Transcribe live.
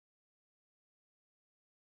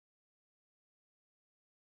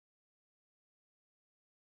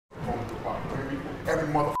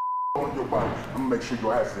mother on your body. I'm gonna make sure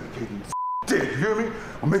your ass is in the cage and dead. You hear me?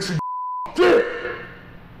 I'm gonna make sure you dead.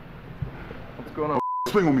 What's going on?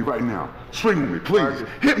 Swing on me right now. Swing on me, please.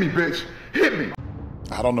 Hit me, bitch. Hit me.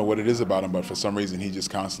 I don't know what it is about him, but for some reason he just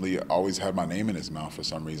constantly always had my name in his mouth for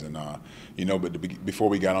some reason. You know, but before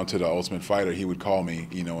we got onto the Ultimate Fighter, he would call me,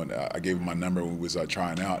 you know, and I gave him my number when we was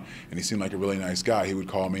trying out, and he seemed like a really nice guy. He would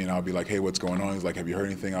call me, and I'll be like, hey, what's going on? He's like, have you heard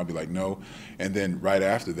anything? I'll be like, no. And then right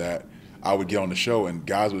after that, I would get on the show, and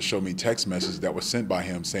guys would show me text messages that were sent by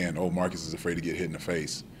him saying, oh, Marcus is afraid to get hit in the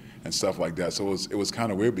face and stuff like that. So it was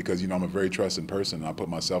kind of weird because, you know, I'm a very trusting person, and I put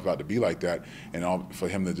myself out to be like that, and for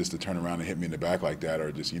him to just to turn around and hit me in the back like that,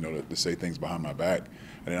 or just, you know, to say things behind my back,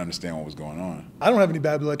 I didn't understand what was going on. I don't have any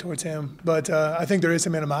bad blood towards him, but I think there is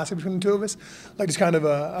some animosity between the two of us. Like, it's kind of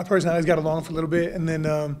our personalities got along for a little bit, and then,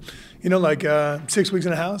 you know, like 6 weeks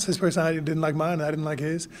in the house, his personality didn't like mine, and I didn't like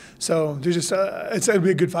his. So there's just, it'll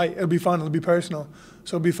be a good fight. It'll be fun. It'll be personal.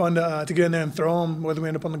 So it'll be fun to get in there and throw him, whether we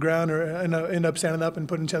end up on the ground or end up standing up and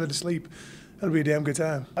putting each other to sleep. It'll be a damn good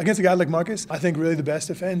time. Against a guy like Marcus, I think really the best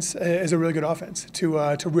defense is a really good offense,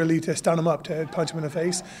 to really stun him up, to punch him in the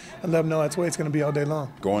face and let him know that's the way it's going to be all day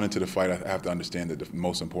long. Going into the fight, I have to understand that the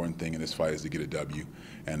most important thing in this fight is to get a W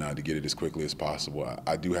and to get it as quickly as possible.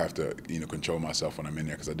 I do have to, you know, control myself when I'm in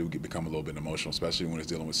there, because I do become a little bit emotional, especially when it's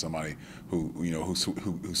dealing with somebody who, you know,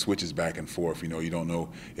 who switches back and forth. You know, you don't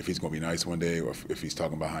know if he's going to be nice one day or if he's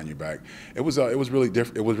talking behind your back. It was really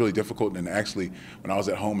difficult. And actually, when I was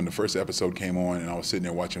at home and the first episode came on, and I was sitting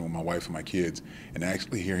there watching with my wife and my kids, and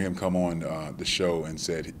actually hear him come on the show and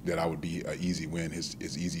said that I would be an easy win,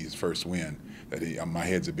 his first win, that my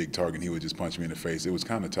head's a big target and he would just punch me in the face. It was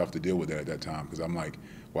kind of tough to deal with that at that time, because I'm like,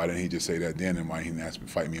 why didn't he just say that then, and why didn't he ask me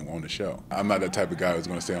to fight me on the show? I'm not that type of guy who's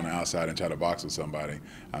going to stay on the outside and try to box with somebody.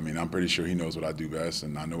 I mean, I'm pretty sure he knows what I do best,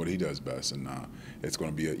 and I know what he does best, and it's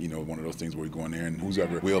going to be you know, one of those things where we go in there, and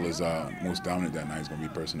whoever will is most dominant that night is going to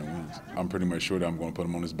be the person that wins. I'm pretty much sure that I'm going to put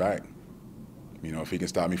him on his back. You know, if he can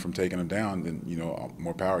stop me from taking him down, then, you know,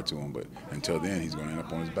 more power to him. But until then, he's going to end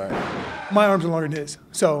up on his back. My arms are longer than his,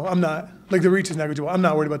 so I'm not, like, the reach is negligible. I'm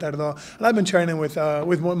not worried about that at all. And I've been training with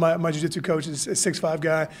one of my jiu-jitsu coach, is a 6'5"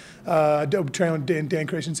 guy. Training with Dan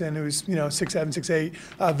Christensen, who's, you know, 6'7",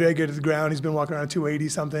 6'8", very good at the ground. He's been walking around 280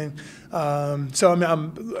 something. So I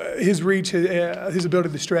mean, his reach, his ability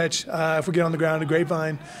to stretch. If we get on the ground, a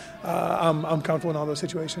grapevine, I'm comfortable in all those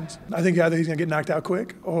situations. I think either he's going to get knocked out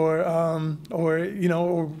quick, or you know,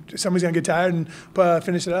 or somebody's going to get tired and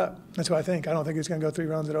finish it up. That's what I think. I don't think he's going to go 3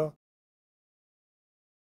 rounds at all.